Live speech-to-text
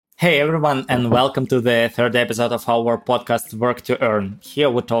Hey everyone, and welcome to the third episode of our podcast Work to Earn. Here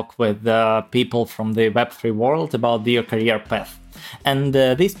we talk with people from the web3 world about their career path. And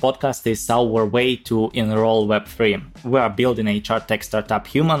this podcast is our way to enroll web3. We are building HR tech startup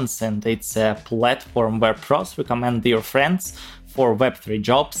Humans, and it's a platform where pros recommend their friends for web3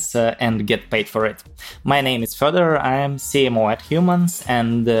 jobs and get paid for it. My name is Fedor, I am CMO at Humans,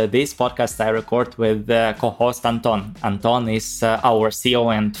 and this podcast I record with co-host Anton. Anton is our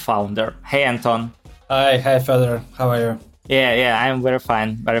CEO and founder. Hey Anton. Hi Fedor, how are you? Yeah, I'm very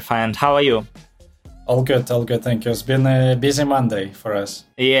fine. How are you? All good, thank you. It's been a busy Monday for us.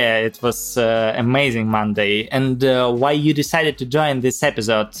 Yeah, it was amazing Monday. And why you decided to join this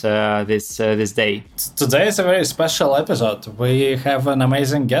episode this day? Today is a very special episode. We have an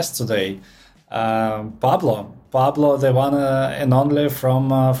amazing guest today, Pablo. Pablo, the one and only from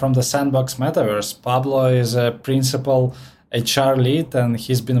the Sandbox Metaverse. Pablo is a principal HR lead, and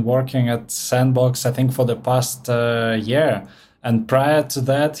he's been working at Sandbox, I think, for the past year. And prior to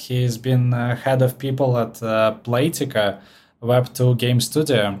that, he's been head of people at Playtika, web2 game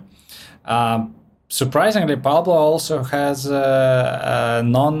studio. Surprisingly, Pablo also has a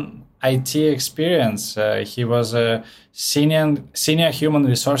non-IT experience. He was a senior human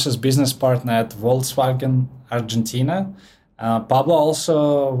resources business partner at Volkswagen Argentina. Pablo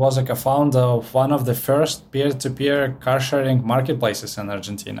also was a co-founder of one of the first peer-to-peer car-sharing marketplaces in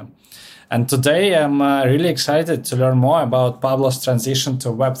Argentina. And today I'm really excited to learn more about Pablo's transition to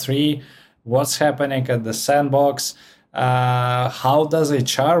Web3, what's happening at the Sandbox, how does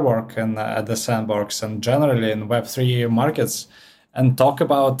HR work at the Sandbox and generally in Web3 markets, and talk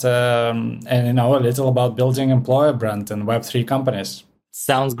about a little about building employer brand in Web3 companies.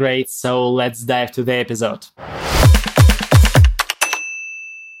 Sounds great. So let's dive to the episode.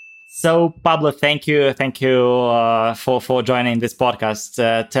 So, Pablo, thank you for joining this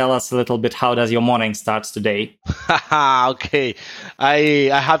podcast. Tell us a little bit, how does your morning start today? Okay, I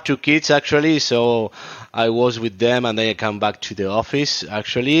have two kids actually, so I was with them and then I come back to the office.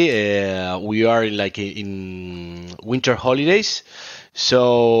 Actually, we are in winter holidays,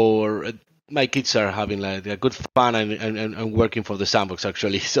 so my kids are having like a good fun and working for the Sandbox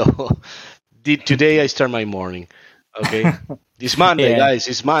actually. So today I start my morning. Okay, it's Monday, guys.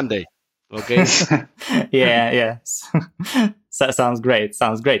 It's Monday. Okay. yeah. So, sounds great.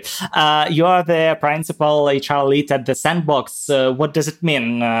 You are the principal HR lead at the Sandbox. What does it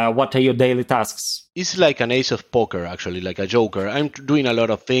mean? What are your daily tasks? It's like an ace of poker, actually, like a joker. I'm doing a lot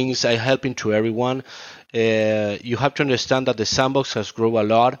of things. I'm helping to everyone. You have to understand that the Sandbox has grown a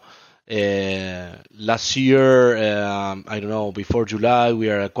lot. Last year, I don't know, before July, we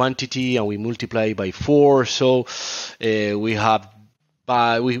are a quantity and we multiply by 4. So we have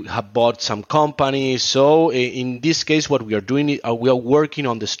bought some companies. So in this case, what we are doing is we are working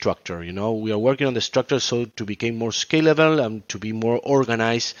on the structure. We are working on the structure so to become more scalable and to be more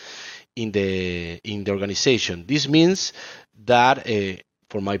organized in the organization. This means that,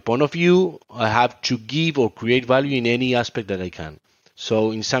 from my point of view, I have to give or create value in any aspect that I can.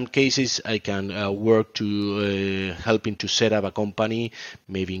 So in some cases, I can work to helping to set up a company,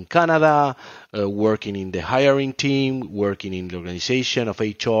 maybe in Canada, working in the hiring team, working in the organization of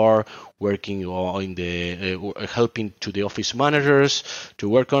HR, working in the helping to the office managers to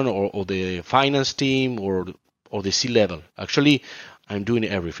work on, or the finance team, or the C-level. Actually, I'm doing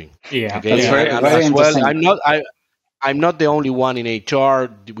everything. Yeah, okay. That's very interesting. Well, I'm not the only one in HR.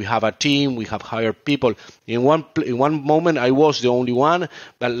 We have a team. We have hired people. In one moment, I was the only one,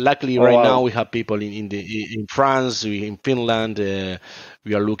 but luckily now we have people in France, in Finland.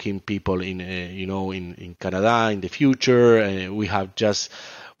 We are looking people in Canada in the future. We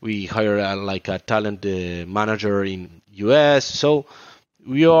hire a talent manager in US. So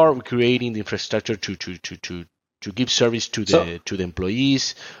we are creating the infrastructure to give service to the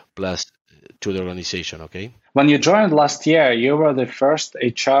employees plus to the organization. Okay. When you joined last year, you were the first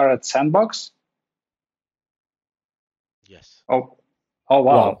HR at Sandbox? Yes. Oh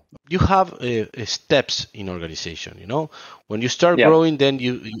wow. You have steps in organization. When you start growing, then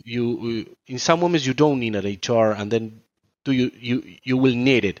you in some moments you don't need an HR, and then you will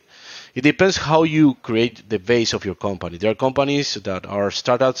need it. It depends how you create the base of your company. There are companies that are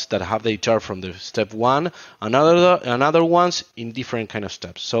startups that have the HR from the step 1, another ones in different kind of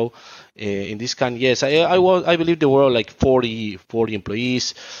steps. So in this kind, yes, I believe there were like 40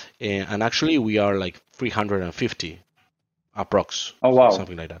 employees, and actually we are like 350 approx. Oh wow,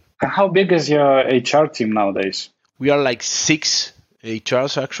 something like that. And how big is your HR team nowadays? We are like 6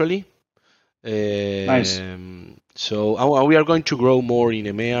 HRs actually. Nice. So we are going to grow more in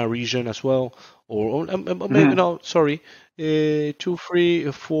EMEA region as well, or maybe no, sorry, 2,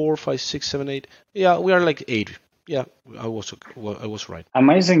 3, 4, 5, 6, 7, 8. Yeah, we are like 8. Yeah, I was right.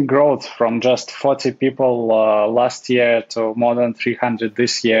 Amazing growth from just 40 people last year to more than 300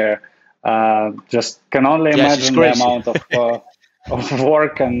 this year. Just can only Yes, it's imagine the crazy. amount of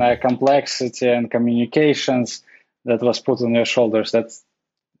work and complexity and communications that was put on your shoulders. That's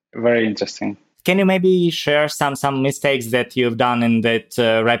very interesting. Can you maybe share some mistakes that you've done in that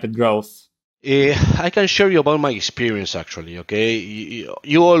rapid growth? I can share you about my experience actually. Okay,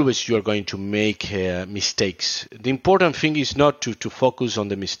 you always you are going to make mistakes. The important thing is not to focus on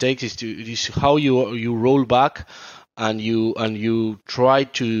the mistakes. Is how you roll back and you try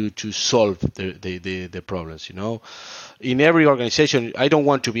to solve the problems. You know, in every organization, I don't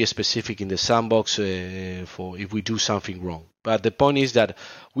want to be specific in the sandbox for if we do something wrong. But the point is that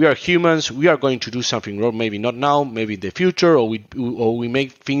we are humans. We are going to do something wrong. Maybe not now. Maybe in the future, or we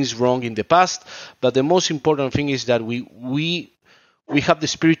make things wrong in the past. But the most important thing is that we have the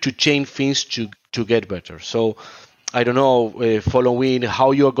spirit to change things to get better. So I don't know, following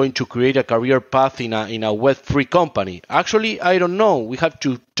how you are going to create a career path in a web3 company. Actually, I don't know. We have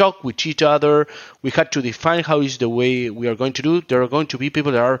to talk with each other. We have to define how is the way we are going to do. There are going to be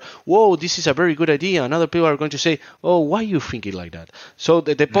people that are, whoa, this is a very good idea. And other people are going to say, oh, why are you thinking like that? So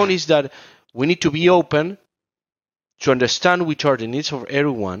the point is that we need to be open to understand which are the needs of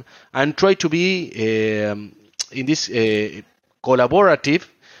everyone and try to be in this collaborative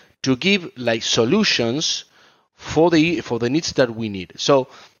to give like solutions for the needs that we need. So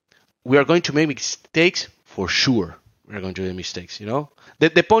we are going to make mistakes for sure. We are going to make mistakes, you know.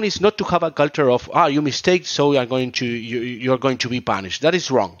 The point is not to have a culture of you mistake, so you're going to be punished. That is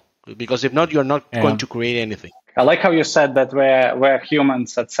wrong, because if not, you're not going to create anything. I like how you said that we're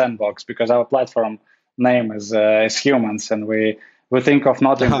humans at Sandbox, because our platform name is humans, and we think of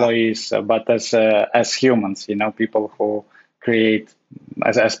not employees but as humans. You know, people who create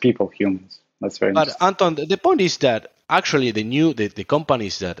as people, humans. That's very But interesting. Anton, the point is that actually the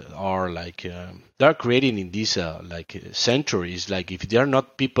companies that are like they're creating in these like centuries, like if they're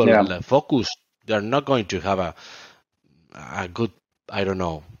not people focused, they're not going to have a good, I don't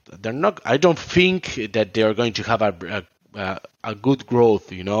know, they're not, I don't think that they're going to have a good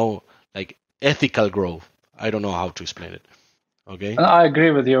growth, you know, like ethical growth. I don't know how to explain it. Okay. I agree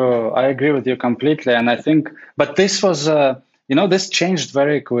with you. I agree with you completely. And I think, but this was, this changed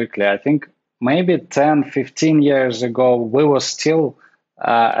very quickly. I think maybe 10, 15 years ago, we were still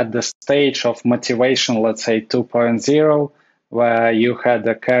at the stage of motivation, let's say 2.0, where you had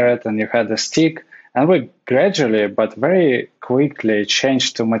a carrot and you had a stick. And we gradually, but very quickly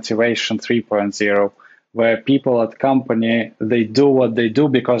changed to motivation 3.0, where people at company, they do what they do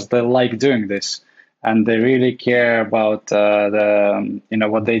because they like doing this. And they really care about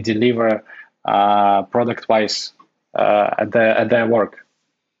what they deliver product-wise at their work.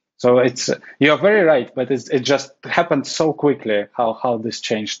 So you're very right, but it just happened so quickly how this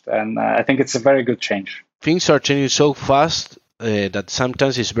changed, and I think it's a very good change. Things are changing so fast that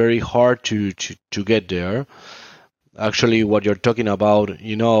sometimes it's very hard to get there. Actually, what you're talking about,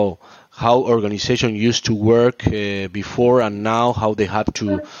 you know, how organization used to work before and now, how they have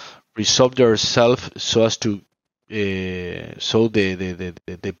to resolve themselves so as to so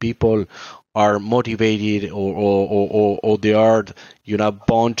the people are motivated or they are, you know,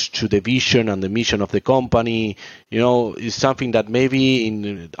 bound to the vision and the mission of the company. You know, is something that maybe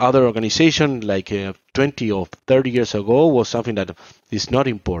in other organization like 20 or 30 years ago was something that is not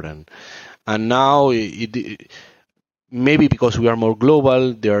important, and now maybe because we are more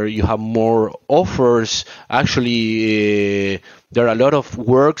global, there you have more offers. Actually, there are a lot of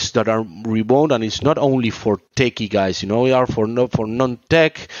works that are remote, and it's not only for techie guys. You know, we are for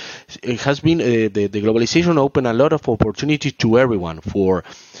non-tech. It has been the globalization opened a lot of opportunity to everyone. For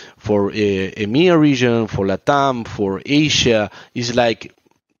EMEA region, for LATAM, for Asia. It's like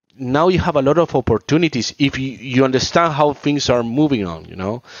now you have a lot of opportunities if you understand how things are moving on, you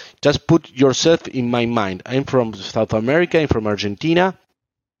know. Just put yourself in my mind. I'm from South America, I'm from Argentina,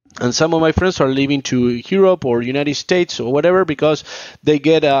 and some of my friends are leaving to Europe or United States or whatever because they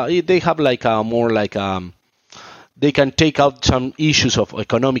get they have like a more like they can take out some issues of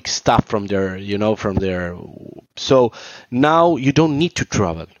economic stuff from their, you know, from their. So now you don't need to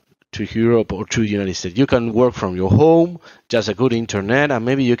travel to Europe or to the United States. You can work from your home, just a good internet, and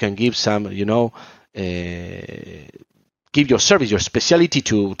maybe you can give some, you know, give your service, your specialty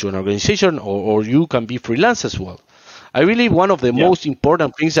to an organization, or you can be freelance as well. I really, one of the most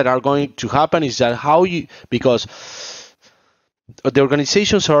important things that are going to happen is that because the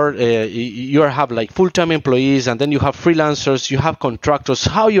organizations are you have like full-time employees, and then you have freelancers, you have contractors.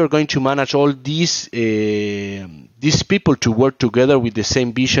 How you're going to manage all these people to work together with the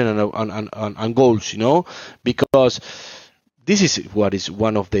same vision and goals, because this is what is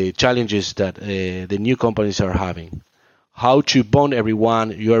one of the challenges that the new companies are having. How to bond everyone.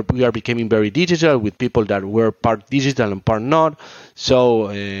 We are becoming very digital with people that were part digital and part not. So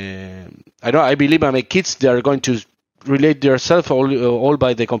I believe my kids, they are going to relate themselves all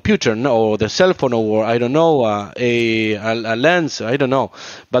by the computer, or the cell phone, or I don't know, a lens, I don't know.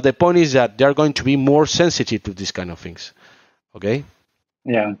 But the point is that they are going to be more sensitive to these kind of things. Okay.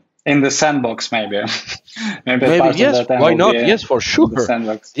 Yeah, in the sandbox, maybe. Maybe part yes. of that time Why will not? be Yes, for in sure. the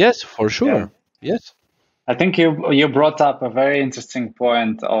sandbox. Yes, for sure. Yeah. Yes. I think you brought up a very interesting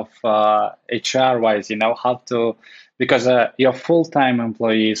point of HR wise, how to, because your full-time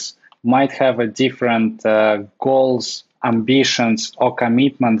employees might have a different goals, ambitions, or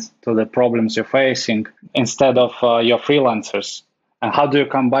commitment to the problems you're facing instead of your freelancers. And how do you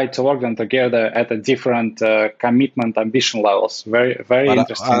combine to work them together at a different commitment, ambition levels? Very, very But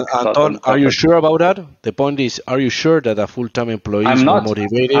interesting. Anton, are you sure about that? The point is, are you sure that a full-time employee I'm is more not.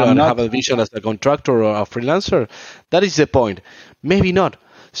 motivated I'm and not. have a vision as a contractor or a freelancer? That is the point. Maybe not.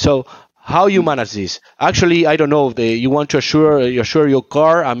 So how you manage this? Actually, I don't know. You want to assure your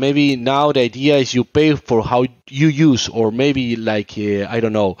car, and maybe now the idea is you pay for how you use, or maybe like I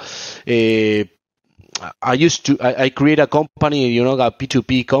don't know. I create a company, a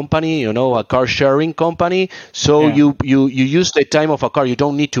P2P company, a car sharing company. So Yeah. you use the time of a car. You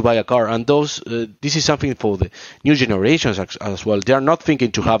don't need to buy a car. And this is something for the new generations as well. They are not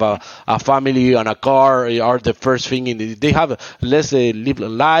thinking to have a family and a car are the first thing. They have let's live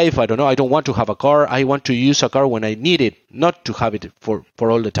life. I don't know. I don't want to have a car. I want to use a car when I need it, not to have it for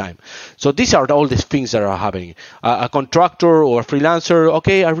all the time. So these are all the things that are happening. A contractor or a freelancer.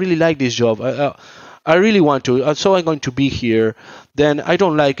 Okay, I really like this job. I really want to, so I'm going to be here. Then I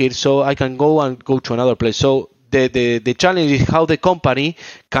don't like it, so I can go to another place. So the challenge is how the company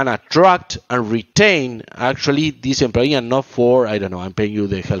can attract and retain actually this employee, and not for, I don't know, I'm paying you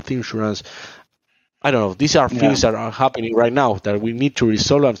the health insurance. I don't know. These are things that are happening right now that we need to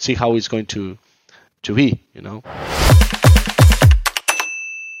resolve and see how it's going to be.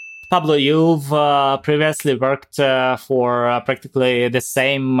 Pablo, you've previously worked for practically the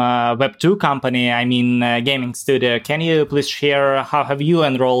same web2 company, gaming studio. Can you please share how have you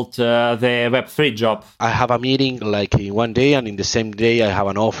enrolled the web3 job? I have a meeting like in one day, and in the same day I have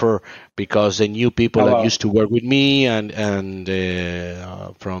an offer because the new people that used to work with me and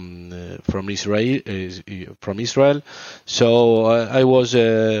from Israel. So I was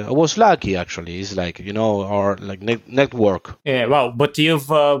lucky actually. It's like our like network. Yeah, well, but you've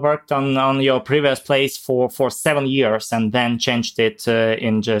worked on your previous place for 7 years and then changed it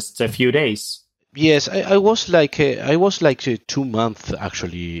in just a few days. Yes, I was like 2 months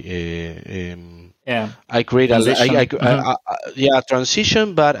actually. Yeah, I created a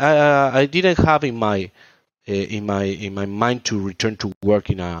transition, but I didn't have in my mind to return to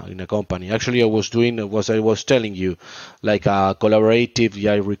work in a company. Actually, I was doing what I was telling you, like a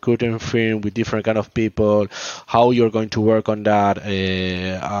collaborative recruiting firm with different kind of people. How you're going to work on that?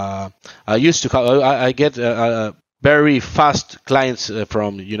 I used to have, I get very fast clients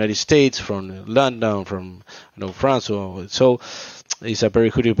from United States, from London, from France. So it's a very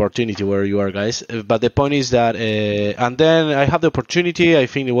good opportunity where you are, guys. But the point is that, and then I have the opportunity. I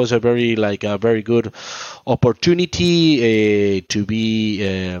think it was a very good opportunity to be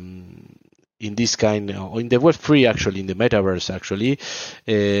in this kind in the web3 actually, in the metaverse actually.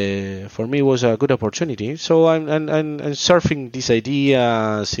 For me, it was a good opportunity. So I'm surfing this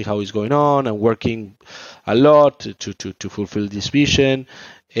idea, see how it's going on, and working a lot to fulfill this vision.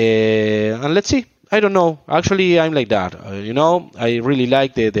 And let's see. I don't know. Actually, I'm like that. I really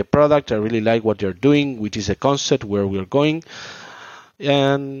like the product. I really like what they're doing, which is a concept where we're going,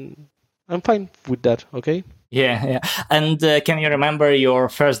 and I'm fine with that. Okay. Yeah. And can you remember your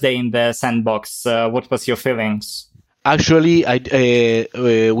first day in the sandbox? What was your feelings? Actually,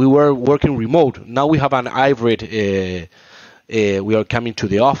 we were working remote. Now we have an hybrid. We are coming to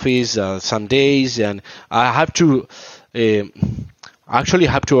the office some days, and I have to. Actually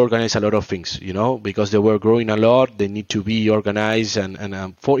have to organize a lot of things, because they were growing a lot. They need to be organized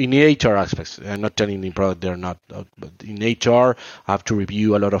and for in the HR aspects. I'm not telling the product they're not, but in HR, I have to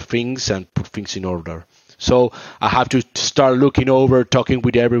review a lot of things and put things in order. So I have to start looking over, talking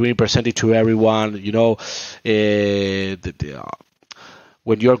with everyone, presenting to everyone. When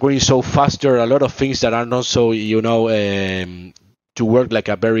you are growing so fast, there are a lot of things that are not so, to work like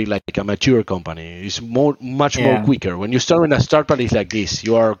a mature company. It's much more quicker. When you start in a startup, it's like this.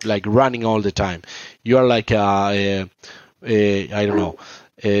 You are like running all the time. You are like I don't know,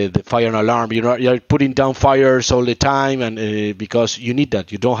 the fire and alarm. You're putting down fires all the time, and because you need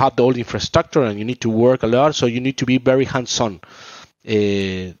that. You don't have the old infrastructure, and you need to work a lot. So you need to be very hands-on.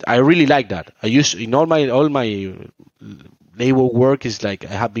 I really like that. I used in all my labor work is like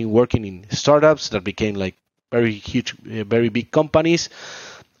I have been working in startups that became like very huge, very big companies,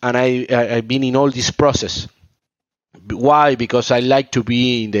 and I've been in all this process. Why? Because I like to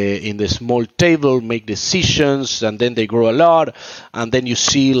be in the small table, make decisions, and then they grow a lot, and then you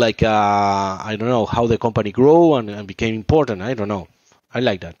see like I don't know how the company grow and became important. I don't know. I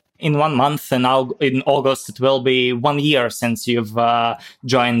like that. In 1 month, and now in August, it will be 1 year since you've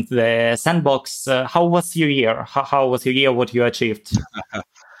joined the Sandbox. How was your year? How was your year? What you achieved?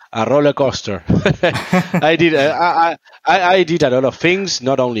 A roller coaster. I did. I did a lot of things.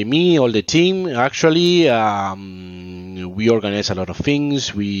 Not only me, all the team. Actually, we organized a lot of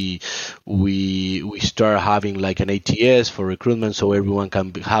things. We start having like an ATS for recruitment, so everyone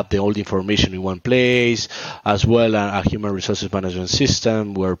can have the old information in one place, as well a human resources management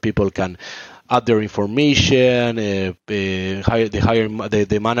system where people can add their information. The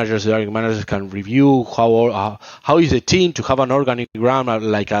hiring managers can review how is the team, to have an organigram,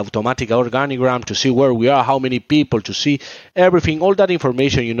 like automatic organigram, to see where we are, how many people, to see everything, all that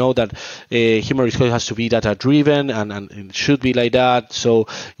information. You know that human resources has to be data driven, and it should be like that. So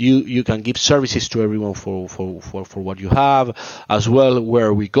you can give services to everyone for what you have, as well. Where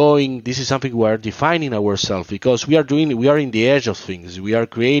are we going? This is something we are defining ourselves, because we are in the edge of things. We are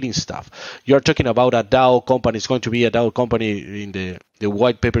creating stuff. You're talking about a DAO company. It's going to be a DAO company in the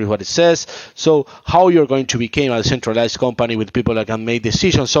white paper is what it says. So how you're going to become a centralized company with people that can make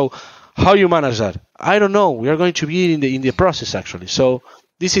decisions. So how you manage that? I don't know. We are going to be in the process actually. So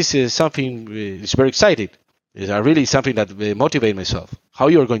this is something. It's very exciting. It's really something that motivates myself. How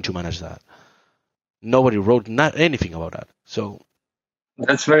you are going to manage that? Nobody wrote anything about that. So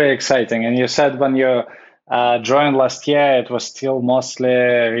that's very exciting. And you said when you joined last year, it was still mostly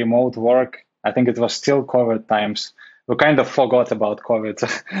remote work. I think it was still COVID times. We kind of forgot about COVID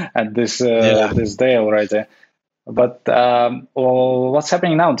at this day already. But what's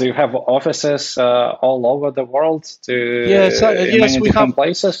happening now? Do you have offices all over the world? Yes, Many different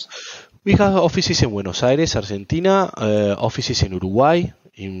places? We have offices in Buenos Aires, Argentina, offices in Uruguay,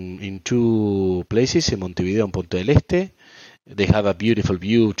 in 2 places, in Montevideo and Punta del Este. They have a beautiful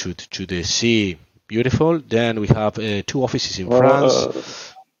view to the sea. Beautiful. Then we have 2 offices in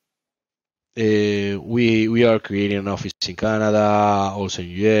France. We are creating an office in Canada, also in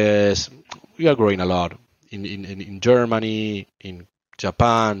US. We are growing a lot in Germany, in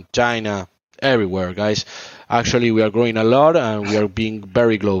Japan, China, everywhere, guys. Actually, we are growing a lot, and we are being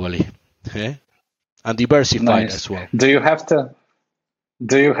very globally, and diversified as well. Do you have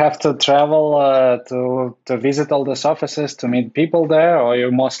to travel to visit all these offices to meet people there, or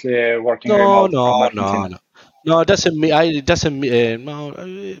you're mostly working remote from Argentina? No. It doesn't mean it doesn't. No,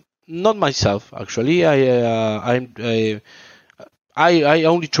 not myself actually. I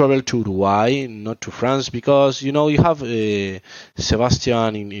only travel to Uruguay, not to France, because you have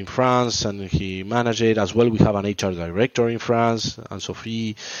Sebastian in France, and he managed it as well. We have an HR director in France, and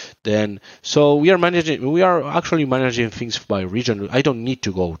Sophie. So we are actually managing things by region. I don't need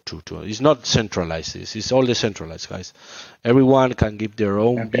to go to. It's not centralized. It's all decentralized, guys. Everyone can give their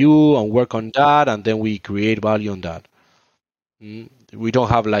own view and work on that, and then we create value on that. We don't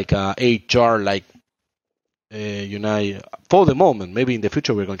have like a HR like. For the moment. Maybe in the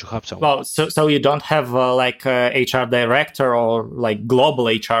future we're going to have some. Well, so you don't have like a HR director or like global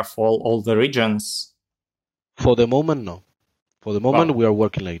HR for all the regions? For the moment, no. For the moment, we are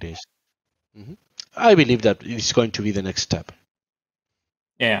working like this. Mm-hmm. I believe that it's going to be the next step.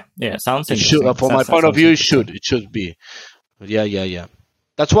 Yeah, sounds interesting. From my point of view, it should be. Yeah.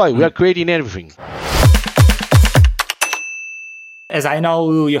 That's why we are creating everything. As I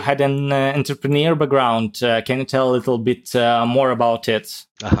know, you had an entrepreneur background. Can you tell a little bit more about it?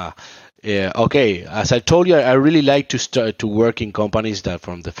 Yeah. Okay. As I told you, I really like to start to work in companies that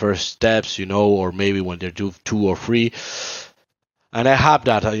from the first steps, or maybe when they do 2 or 3. And I have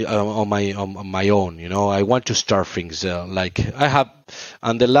that on my own. I want to start things like I have.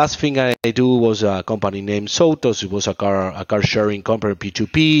 And the last thing I do was a company named Sotos. It was a car sharing company,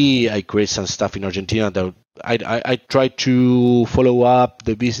 P2P. I create some stuff in Argentina that I try to follow up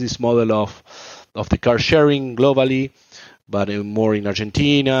the business model of the car sharing globally, but more in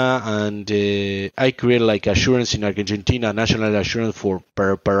Argentina. And I create like assurance in Argentina, national assurance for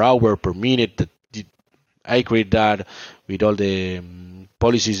per hour, per minute, I create that with all the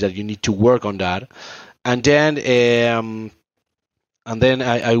policies that you need to work on that, and then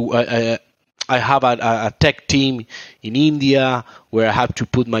I have a tech team in India where I have to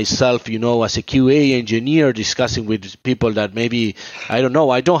put myself, as a QA engineer discussing with people that maybe, I don't know,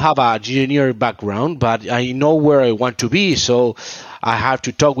 I don't have a engineer background, but I know where I want to be. So I have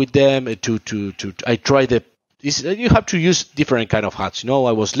to talk with them I try you have to use different kind of hats. I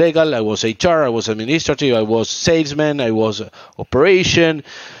was legal, I was HR, I was administrative, I was salesman, I was operation.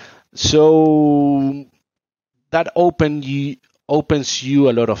 So that opens you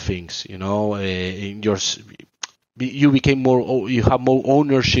a lot of things, you have more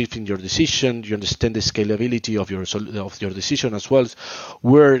ownership in your decision. You understand the scalability of your decision as well.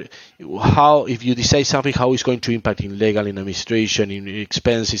 If you decide something, how it's going to impact in legal, in administration, in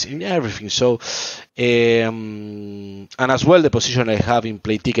expenses, in everything. So, and as well, the position I have in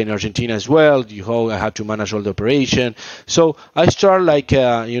Playtika in Argentina as well. I have to manage all the operation. So I start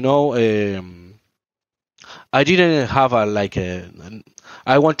I didn't have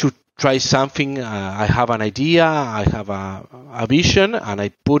I want to try something. I have an idea. I have a vision, and I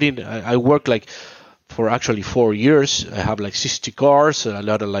put in. I work for actually 4 years. I have 60 cars, a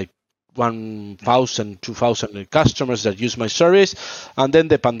lot of 1,000, 2,000 customers that use my service, and then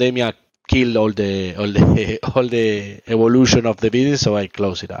the pandemic killed all the evolution of the business, so I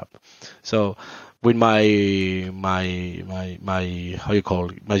closed it up. So with my how you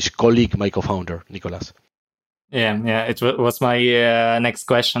call it, my colleague, my co-founder, Nicolas. Yeah. It was my next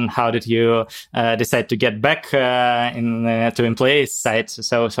question. How did you decide to get back to employees side?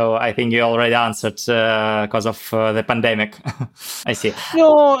 So I think you already answered because of the pandemic. I see.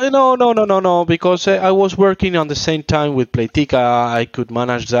 No. Because I was working on the same time with Playtika. I could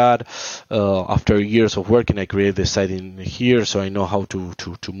manage that. After years of working, I created the site in here, so I know how to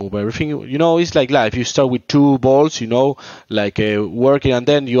move everything. It's like life. You start with 2 balls, working, and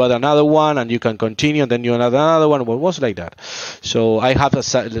then you add another one, and you can continue, and then you add another one. Well, it was like that. So I have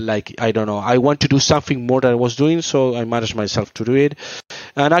I don't know, I want to do something more than I was doing, so I managed myself to do it.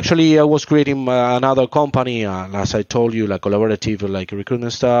 And actually I was creating another company, as I told you, collaborative,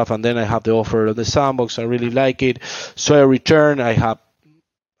 recruitment stuff. And then I have the offer of the Sandbox. I really like it, so I return.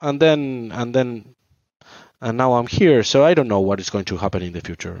 And now I'm here. So I don't know what is going to happen in the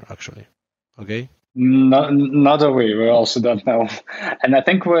future, actually. Okay. Not a we also don't know. And I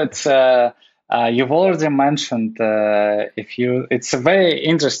think what you've already mentioned, it's a very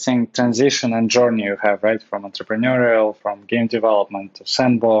interesting transition and journey you have, right? From entrepreneurial, from game development to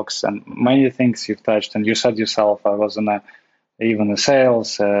Sandbox, and many things you've touched. And you said yourself, I was even in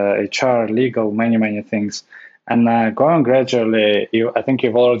sales, HR, legal, many things. And going gradually, I think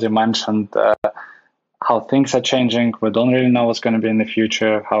you've already mentioned how things are changing. We don't really know what's going to be in the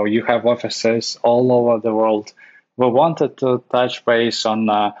future, how you have offices all over the world. We wanted to touch base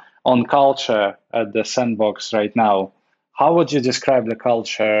on culture at the Sandbox right now. How would you describe the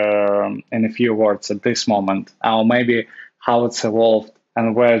culture in a few words at this moment? Or maybe how it's evolved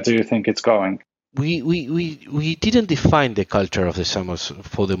and where do you think it's going? We didn't define the culture of the Sandbox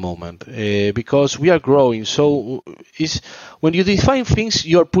for the moment because we are growing. So when you define things,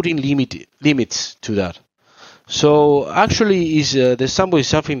 you are putting limits to that. So actually, the Sandbox is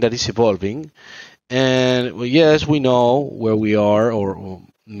something that is evolving, and yes, we know where we are, or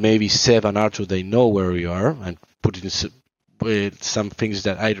maybe Seb and Arthur, they know where we are, and putting some things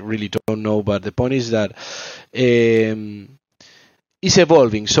that I really don't know. But the point is that it's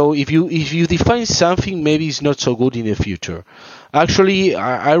evolving. So if you define something, maybe it's not so good in the future. Actually,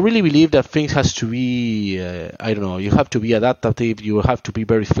 I really believe that things has to be, I don't know, you have to be adaptive, you have to be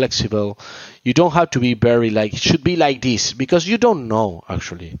very flexible. You don't have to be very it should be like this, because you don't know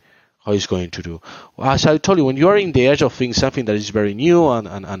actually how it's going to do. As I told you, when you are in the edge of things, something that is very new,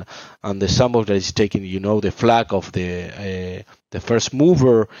 and the Sandbox that is taking, the flag of the first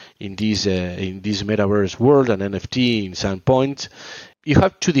mover in this metaverse world and NFT in some point, you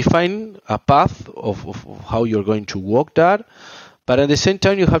have to define a path of how you're going to walk that. But at the same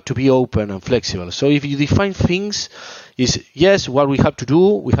time, you have to be open and flexible. So if you define things, yes, what we have to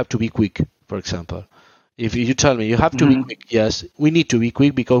do, we have to be quick, for example. If you tell me you have to be quick, yes, we need to be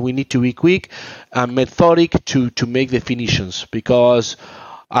quick, because we need to be quick and methodic to make definitions, because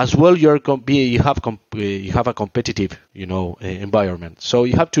as well you have a competitive environment. So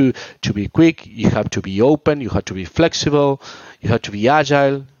you have to be quick, you have to be open, you have to be flexible, you have to be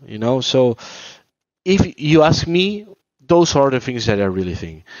agile. So if you ask me, those are the things that I really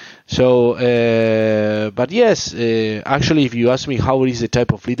think. So, but yes, actually, if you ask me how is the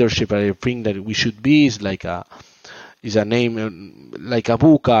type of leadership I think that we should be, is is a name like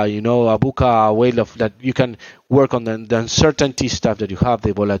Abuka, Abuka way of that you can work on the uncertainty stuff that you have,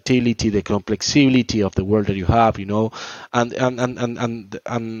 the volatility, the complexity of the world that you have, and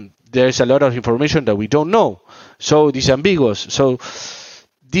there's a lot of information that we don't know, so it is ambiguous. So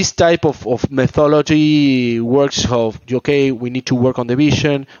this type of methodology works of, okay, we need to work on the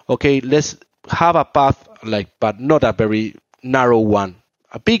vision, okay, let's have a path, but not a very narrow one,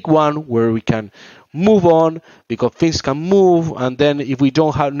 a big one where we can move on, because things can move, and then if we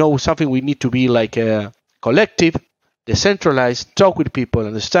don't know something, we need to be like a collective, decentralized, talk with people,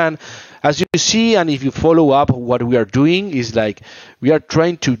 understand. As you see, and if you follow up, what we are doing is like we are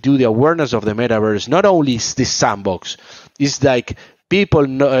trying to do the awareness of the metaverse. Not only is this sandbox, it's like people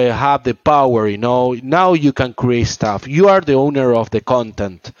have the power, now you can create stuff, you are the owner of the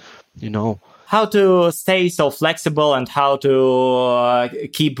content. How to stay so flexible and how to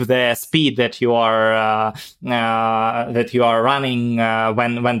keep the speed that you are running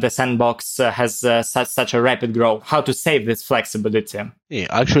when the sandbox has such a rapid growth. How to save this flexibility? Yeah,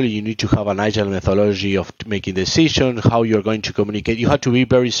 actually, you need to have an agile methodology of making decisions. How you're going to communicate. You have to be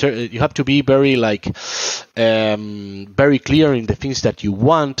very very clear in the things that you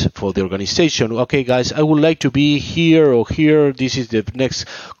want for the organization. Okay, guys, I would like to be here or here. This is the next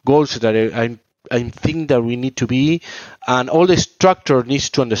goals that I think that we need to be, and all the structure needs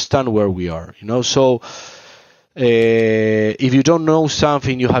to understand where we are. So if you don't know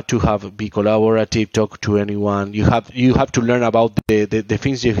something, you have to be collaborative, talk to anyone. You have to learn about the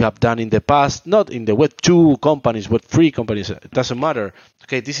things you have done in the past, not in the web2 companies, web3 companies. It doesn't matter.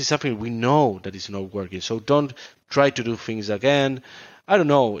 Okay, this is something we know that is not working, so don't try to do things again. I don't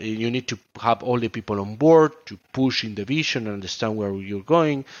know, you need to have all the people on board to push in the vision and understand where you're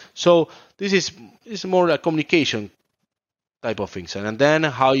going. So this is more a communication type of things. And then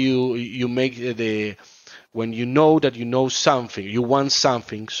how you make when you know that you know something, you want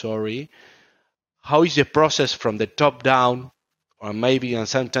something, how is the process from the top down, or maybe and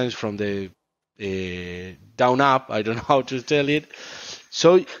sometimes from the down up, I don't know how to tell it.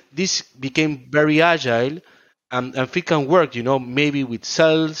 So this became very agile. And if it can work, maybe with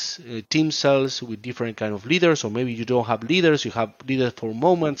cells, team cells, with different kind of leaders, or maybe you don't have leaders, you have leaders for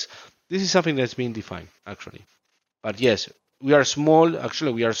moments. This is something that's been defined, actually. But yes, we are small.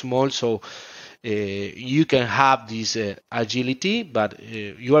 Actually, we are small, so you can have this agility, but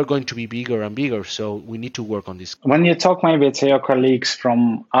you are going to be bigger and bigger, so we need to work on this. When you talk maybe to your colleagues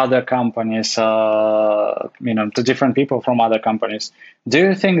from other companies, to different people from other companies, do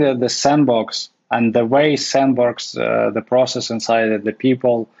you think that the sandbox and the way sandbox, the process inside it, the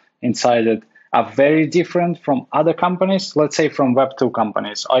people inside it, are very different from other companies, let's say from web2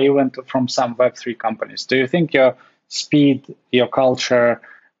 companies, or even from some web3 companies? Do you think your speed, your culture,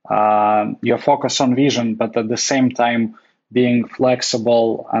 your focus on vision, but at the same time being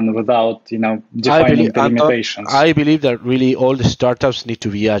flexible and without, defining the limitations? I believe that really all the startups need to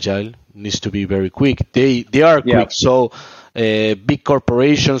be agile, needs to be very quick. They are quick, so big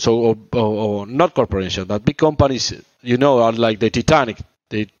corporations or not corporations, but big companies, are like the Titanic.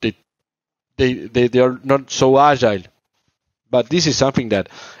 They are not so agile. But this is something that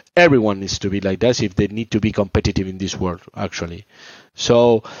everyone needs to be like that if they need to be competitive in this world, actually.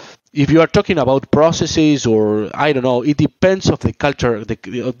 So if you are talking about processes, or I don't know, it depends of the culture.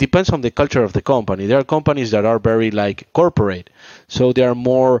 It depends on the culture of the company. There are companies that are very like corporate, so they are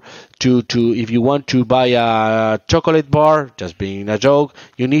more to if you want to buy a chocolate bar, just being a joke,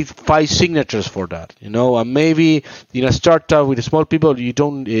 you need 5 signatures for that, And maybe in a startup with small people, you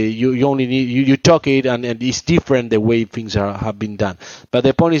don't you only need you talk it, and it's different the way things have been done. But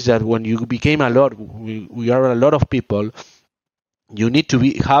the point is that when you became a lot, we are a lot of people. You need to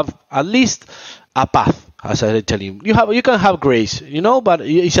have at least a path, as I tell you. You can have grace, but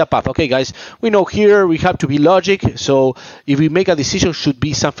it's a path. Okay, guys, we know here we have to be logic. So if we make a decision, should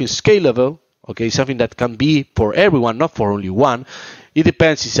be something scalable. Okay, something that can be for everyone, not for only one. It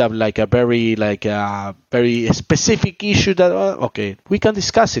depends. It's a very specific issue that okay, we can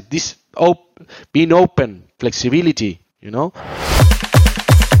discuss it. This being open, flexibility,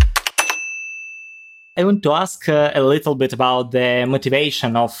 I want to ask a little bit about the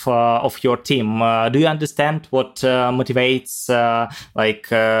motivation of your team. Do you understand what motivates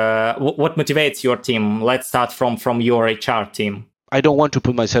what motivates your team? Let's start from your HR team. I don't want to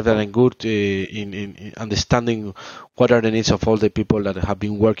put myself in good in understanding what are the needs of all the people that have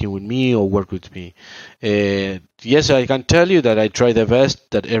been working with me or work with me. yes, I can tell you that I try the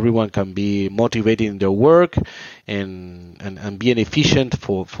best that everyone can be motivated in their work and being efficient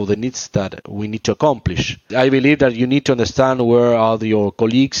for the needs that we need to accomplish. I believe that you need to understand where are your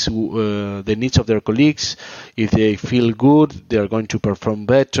colleagues, the needs of their colleagues. If they feel good, they are going to perform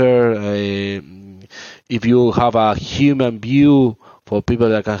better. If you have a human view for people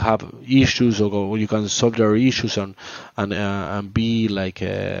that can have issues, or you can solve their issues and be like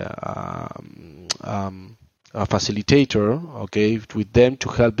a facilitator, okay, with them to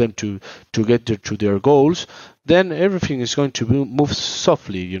help them to get to their goals, then everything is going to move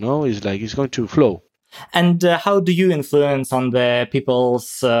softly. It's like it's going to flow. And how do you influence on the people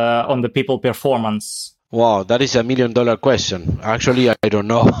performance? Wow, that is $1 million question. Actually, I don't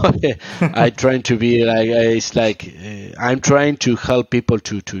know. I'm trying to be like, it's like I'm trying to help people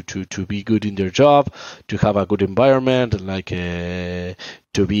to be good in their job, to have a good environment, like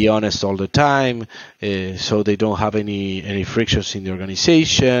to be honest all the time, so they don't have any frictions in the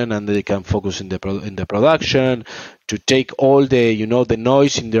organization, and they can focus in the production, to take all the the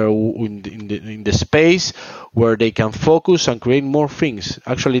noise in the space where they can focus and create more things.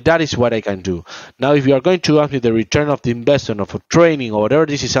 Actually, that is what I can do. Now, if you are going to ask me the return of the investment of a training or whatever,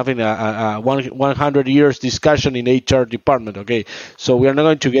 this is something 100 years discussion in HR department. Okay, so we are not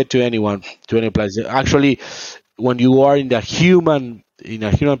going to get to any place. Actually, when you are in a human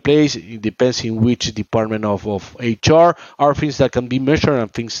place, it depends in which department of HR are things that can be measured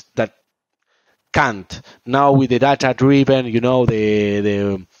and things that can't. Now with the data driven,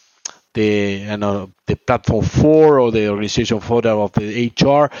 the platform 4 or the organization 4 of the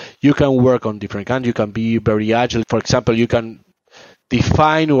HR, you can work on different kinds. You can be very agile. For example, you can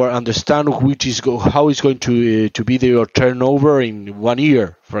define or understand how it's going to be your turnover in 1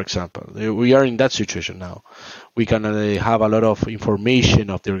 year, for example. We are in that situation now. We can have a lot of information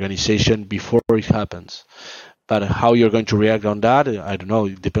of the organization before it happens. But how you're going to react on that, I don't know.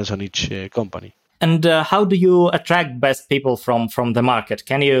 It depends on each company. And how do you attract best people from the market?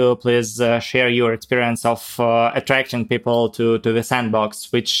 Can you please share your experience of attracting people to the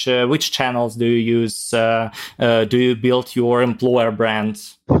sandbox? Which channels do you use? Do you build your employer brand?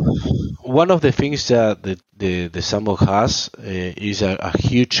 One of the things that the sandbox has is a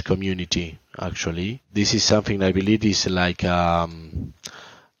huge community. Actually, this is something I believe is like an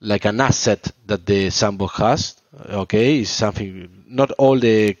asset that the sandbox has. Okay, it's something not all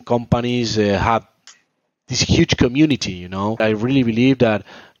the companies have this huge community. I really believe that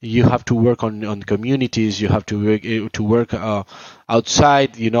you have to work on communities. You have to work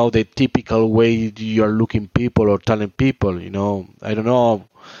outside. The typical way you are looking people or talent people. I don't know.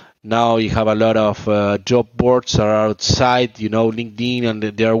 Now you have a lot of job boards are outside, LinkedIn, and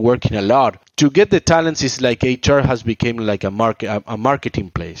they are working a lot. To get the talents is like HR has become like a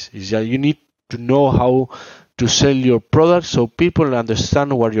marketing place. Is that you need to know how to sell your product so people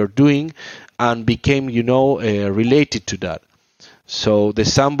understand what you're doing and became, related to that. So the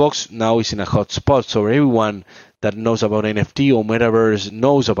sandbox now is in a hot spot. So everyone that knows about NFT or metaverse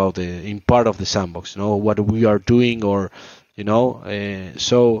knows about in part of the sandbox, what we are doing, or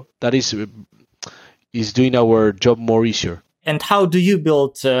so that is doing our job more easier. And how do you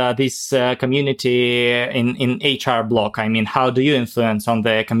build this community in HR block? I mean, how do you influence on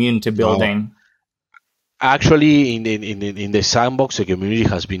the community building? Actually, in the sandbox, the community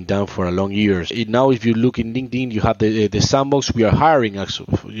has been done for a long years. Now, if you look in LinkedIn, you have the sandbox. We are hiring,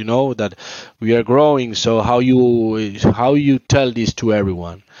 that we are growing. So how you tell this to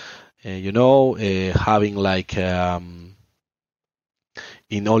everyone? Having like in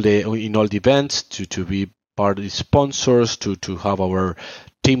all the events to be part of the sponsors, to have our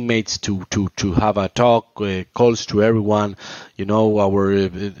teammates to have a talk, calls to everyone. Our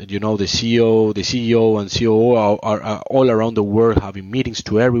the CEO and COO are all around the world having meetings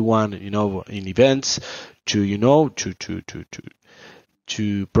to everyone. In events to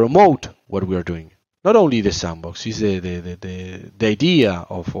promote what we are doing. Not only the sandbox is the idea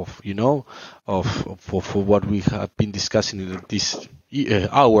of what we have been discussing in this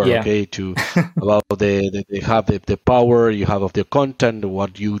hour. Yeah. Okay, about they have the power you have of the content,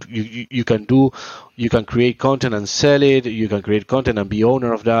 what you can do. You can create content and sell it. You can create content and be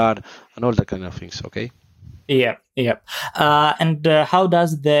owner of that, and all that kind of things. Okay. Yeah. And how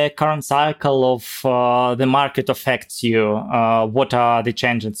does the current cycle of the market affects you? What are the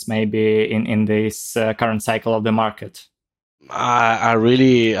changes maybe in this current cycle of the market? I'm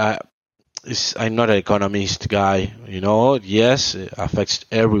not an economist guy, Yes, it affects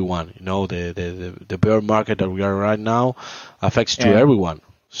everyone. The bear market that we are right now affects to everyone.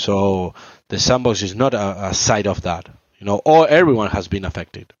 So the sandbox is not a side of that. Everyone has been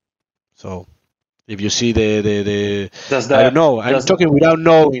affected. So If you see the Does I don't the know. I'm does talking without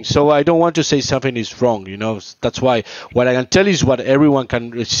knowing, so I don't want to say something is wrong. That's why what I can tell is what everyone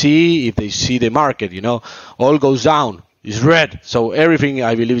can see if they see the market. All goes down. It's red, so everything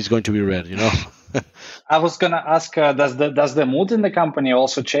I believe is going to be red. I was gonna ask, does the mood in the company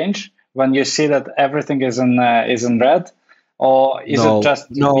also change when you see that everything is in red, or is it No,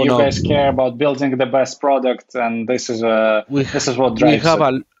 just no, you no. guys care about building the best product and We this is what we drives have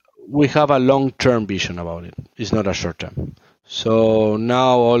it? a long-term vision about it. It's not a short-term. So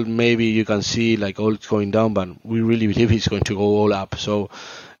now all maybe you can see like all it's going down, but we really believe it's going to go all up. So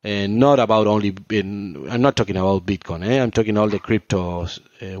not about only I'm not talking about Bitcoin. I'm talking all the crypto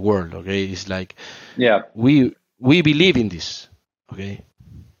world. Okay, it's like Yeah, we believe in this. Okay,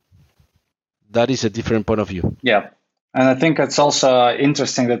 that is a different point of view. yeah, and I think it's also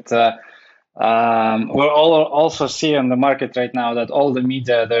interesting that we're all also see in the market right now that all the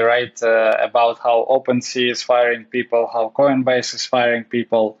media they write about how OpenSea is firing people, how Coinbase is firing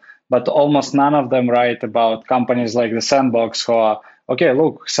people, but almost none of them write about companies like the Sandbox who are okay.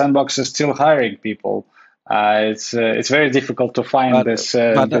 Look, Sandbox is still hiring people. It's very difficult to find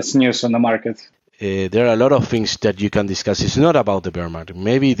But this news on the market. there are a lot of things that you can discuss. It's not about the bear market.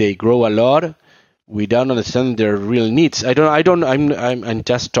 Maybe they grow a lot without understanding their real needs. I'm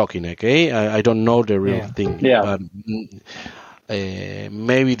just talking, okay? I don't know the real thing, Yeah, but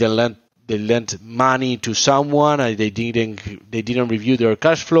maybe they lent money to someone and they didn't review their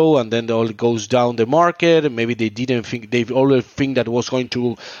cash flow, and then it all goes down the market. Maybe they always think that was going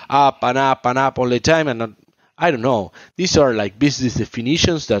to up and up and up all the time, and I don't know. These are like business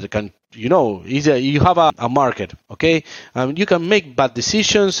definitions that can, you have a market, okay? You can make bad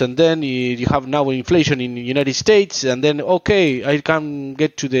decisions, and then you have now inflation in the United States, and then okay, I can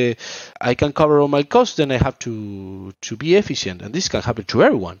cover all my costs. Then I have to be efficient, and this can happen to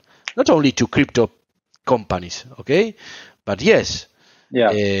everyone, not only to crypto companies, okay? But yes,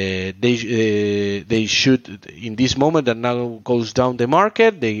 yeah. they should, in this moment that now goes down the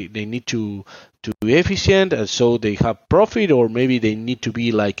market, they need to be efficient, and so they have profit, or maybe they need to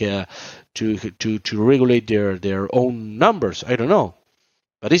be like to regulate their own numbers. I don't know,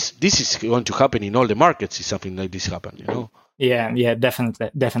 but this is going to happen in all the markets if something like this happen. Yeah,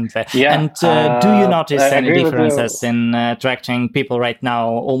 definitely. Yeah, And do you I notice any agree with you. differences in attracting people right now,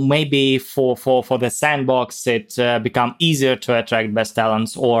 or maybe for the Sandbox it become easier to attract best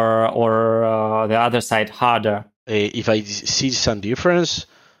talents, or the other side harder? If I see some difference,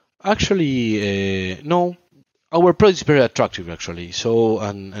 actually, no. Our product is very attractive, actually. So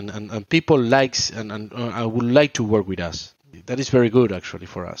and people likes and I would like to work with us. That is very good, actually,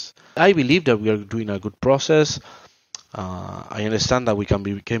 for us. I believe that we are doing a good process. I understand that we can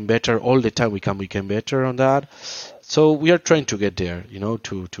become better all the time. We can become better on that. So we are trying to get there,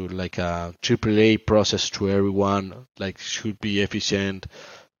 to like a AAA process to everyone. Like should be efficient,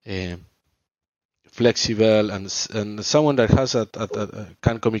 flexible, and someone that has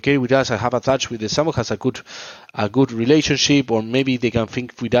can communicate with us and have a touch with us. Someone has a good relationship, or maybe they can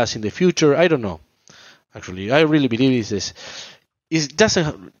think with us in the future. I don't know. Actually, I really believe is this. It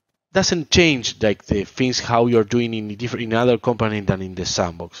doesn't change like the things how you're doing in other companies than in the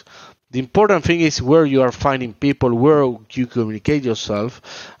Sandbox. The important thing is where you are finding people, where you communicate yourself,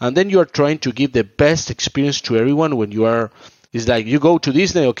 and then you are trying to give the best experience to everyone. When you are, it's like you go to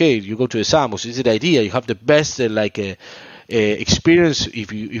Disney, okay, you go to the Sandbox. It's the idea. You have the best experience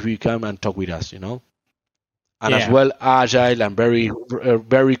if you come and talk with us, and as Yeah. well agile and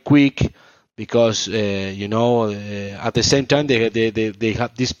very quick, because at the same time they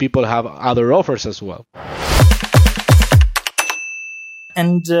have, these people have other offers as well.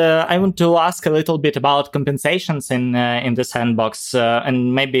 And I want to ask a little bit about compensations in the Sandbox,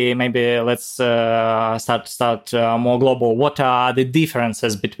 and maybe let's start more global. What are the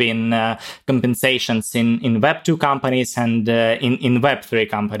differences between compensations in Web2 companies and in Web3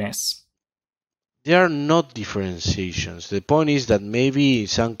 companies? There are not differentiations. The point is that maybe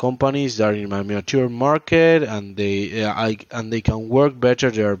some companies that are in a mature market and they can work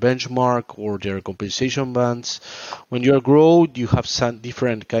better their benchmark or their compensation bands. When you grow, you have some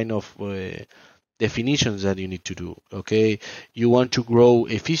different kind of definitions that you need to do. Okay, you want to grow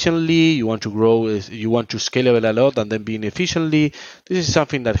efficiently, you want to scale a lot, and then being efficiently. This is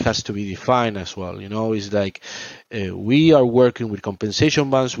something that has to be defined as well. It's like we are working with compensation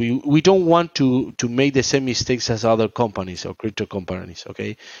bands. We don't want to make the same mistakes as other companies or crypto companies.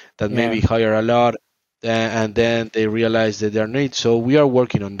 Okay, that maybe hire a lot. And then they realize that they're need. So we are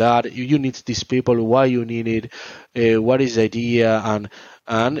working on that. You need these people. Why you need it? What is the idea?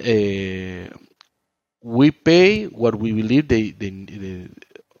 And we pay what we believe they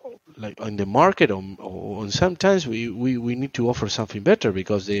like on the market, or sometimes we need to offer something better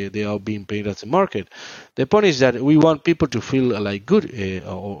because they are being paid at the market. The point is that we want people to feel like good,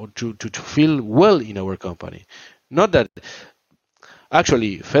 or to feel well in our company. Not that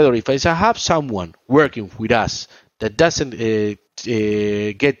actually, Fedor, if I have someone working with us that doesn't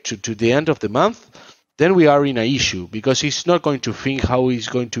get to the end of the month, then we are in an issue because he's not going to think how he's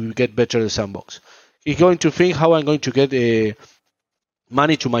going to get better at the sandbox. He's going to think how I'm going to get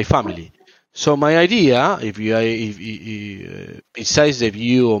money to my family. So my idea, besides the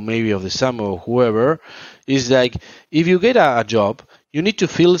view or maybe of the summer or whoever, is like if you get a job, you need to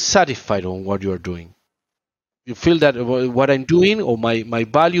feel satisfied on what you are doing. You feel that what I'm doing or my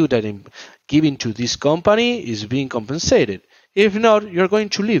value that I'm giving to this company is being compensated. If not, you're going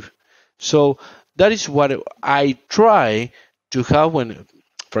to leave. So that is what I try to have when,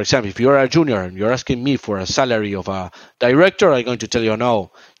 for example, if you're a junior and you're asking me for a salary of a director, I'm going to tell you,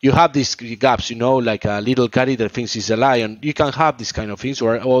 no, you have these gaps, like a little caddy that thinks he's a lion. You can have these kind of things,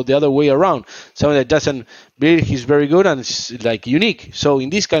 or the other way around. Someone that doesn't believe he's very good and is like unique. So in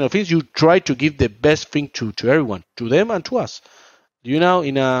these kind of things, you try to give the best thing to everyone, to them and to us, in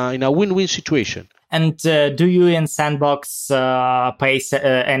a win-win situation. And do you in Sandbox pay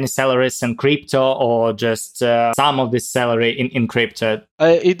any salaries in crypto or just some of this salary in crypto?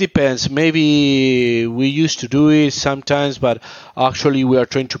 It depends. Maybe we used to do it sometimes, but actually we are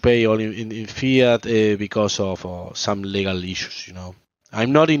trying to pay all in fiat because of some legal issues.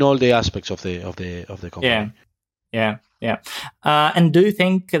 I'm not in all the aspects of the company. Yeah. And do you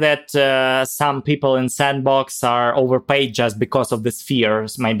think that some people in Sandbox are overpaid just because of these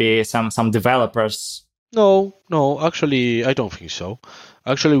fears? Maybe some developers? No. Actually, I don't think so.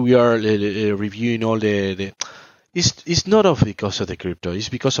 Actually, we are reviewing all the. It's not because of the crypto. It's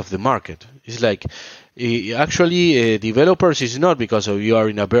because of the market. It's like actually developers is not because you are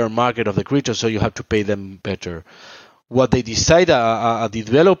in a bear market of the crypto, so you have to pay them better. What they decide, a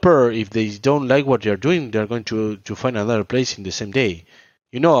developer, if they don't like what they're doing, they're going to find another place in the same day.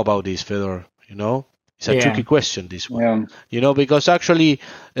 You know about this, Fedor. It's a tricky question, this one. Yeah. Because actually,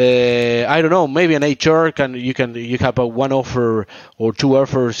 I don't know, maybe an HR you have one offer or two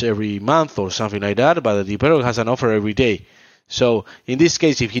offers every month or something like that, but the developer has an offer every day. So in this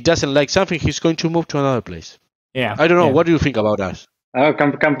case, if he doesn't like something, he's going to move to another place. Yeah. I don't know. What do you think about that? I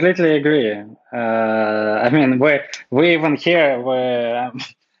completely agree. I mean, we even here,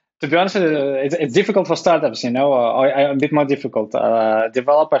 to be honest, it's difficult for startups, or a bit more difficult.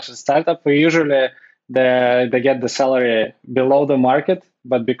 Developers at startup, we usually they get the salary below the market,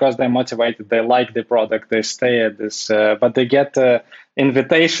 but because they're motivated, they like the product, they stay at this. But they get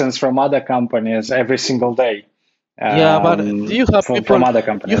invitations from other companies every single day. But you have people from other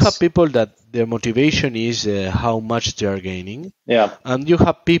companies. You have people that their motivation is how much they are gaining. Yeah. And you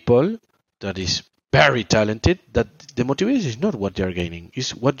have people that is very talented that the motivation is not what they are gaining,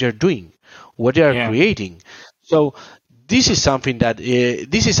 is what they are doing, what they are creating. So this is something that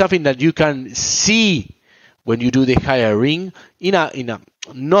you can see when you do the hiring in a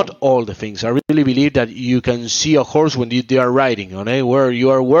not all the things. I really believe that you can see a horse when they are riding, okay? Where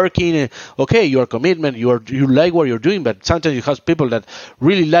you are working, okay, your commitment, you like what you're doing, but sometimes you have people that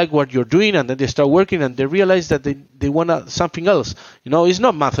really like what you're doing and then they start working and they realize that they want something else. It's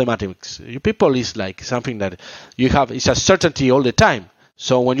not mathematics. People is like something that you have, it's a certainty all the time.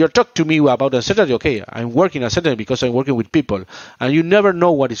 So when you talk to me about uncertainty, okay, I'm working uncertainty because I'm working with people, and you never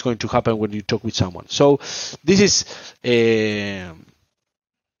know what is going to happen when you talk with someone. So this is, it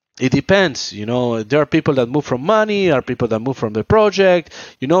depends. There are people that move from money, there are people that move from the project.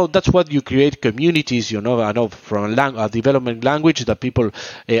 That's what you create communities. I know from a development language that people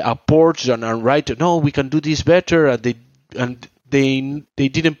approach and write. No, we can do this better, and they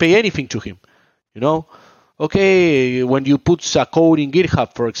didn't pay anything to him. Okay, when you put a code in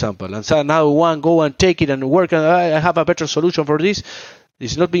GitHub, for example, and so now one go and take it and work, and I have a better solution for this,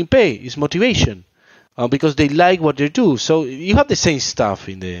 it's not being paid, it's motivation, because they like what they do. So you have the same stuff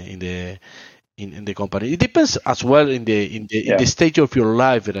in the company. It depends as well in the stage of your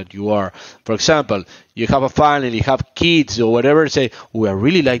life that you are. For example, you have a family, you have kids or whatever. Say, I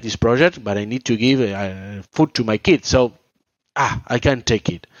really like this project, but I need to give food to my kids, so I can't take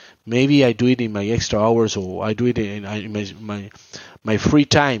it. Maybe I do it in my extra hours, or I do it in my free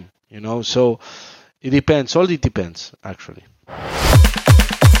time. So it depends. All it depends, actually.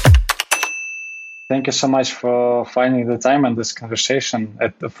 Thank you so much for finding the time and this conversation.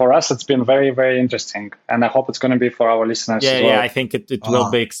 For us, it's been very, very interesting, and I hope it's going to be for our listeners as well. Yeah, I think it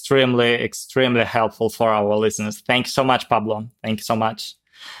will be extremely, extremely helpful for our listeners. Thank you so much, Pablo. Thank you so much.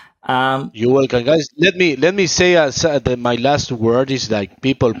 You're welcome, guys. Let me say that my last word is like,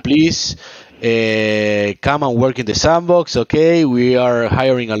 people, please come and work in the sandbox. Okay, we are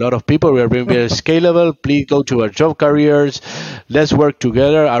hiring a lot of people. We are being very scalable. Please go to our job careers. Let's work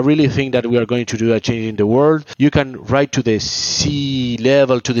together. I really think that we are going to do a change in the world. You can write to the C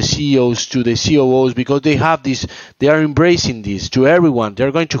level, to the CEOs, to the COOs, because they have this. They are embracing this to everyone. They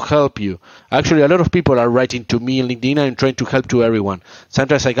are going to help you. Actually, a lot of people are writing to me on LinkedIn and trying to help to everyone.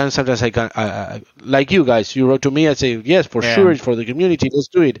 Sometimes I can, sometimes I can. Like you guys, you wrote to me. I say yes, for sure, it's for the community. Let's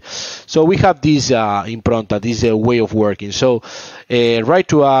do it. So we have this impronta, this way of working. So write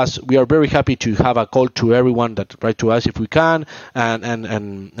to us. We are very happy to have a call to everyone that write to us if we can,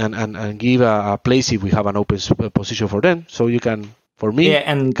 and give a place if we have an open position for them. So you can, for me,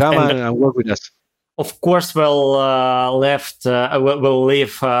 come and work with us. Of course, we'll leave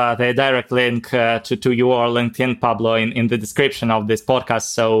the direct link to your LinkedIn, Pablo, in the description of this podcast,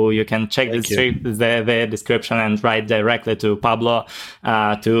 so you can check the description and write directly to Pablo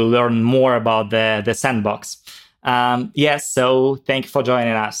to learn more about the sandbox. So thank you for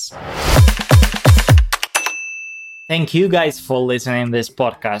joining us. Thank you guys for listening to this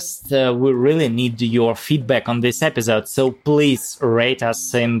podcast. We really need your feedback on this episode, so please rate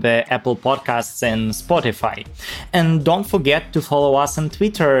us in the Apple Podcasts and Spotify. And don't forget to follow us on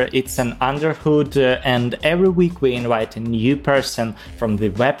Twitter. It's an Underhood, and every week we invite a new person from the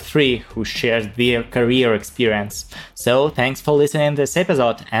web3 who shares their career experience. So thanks for listening to this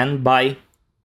episode, and bye!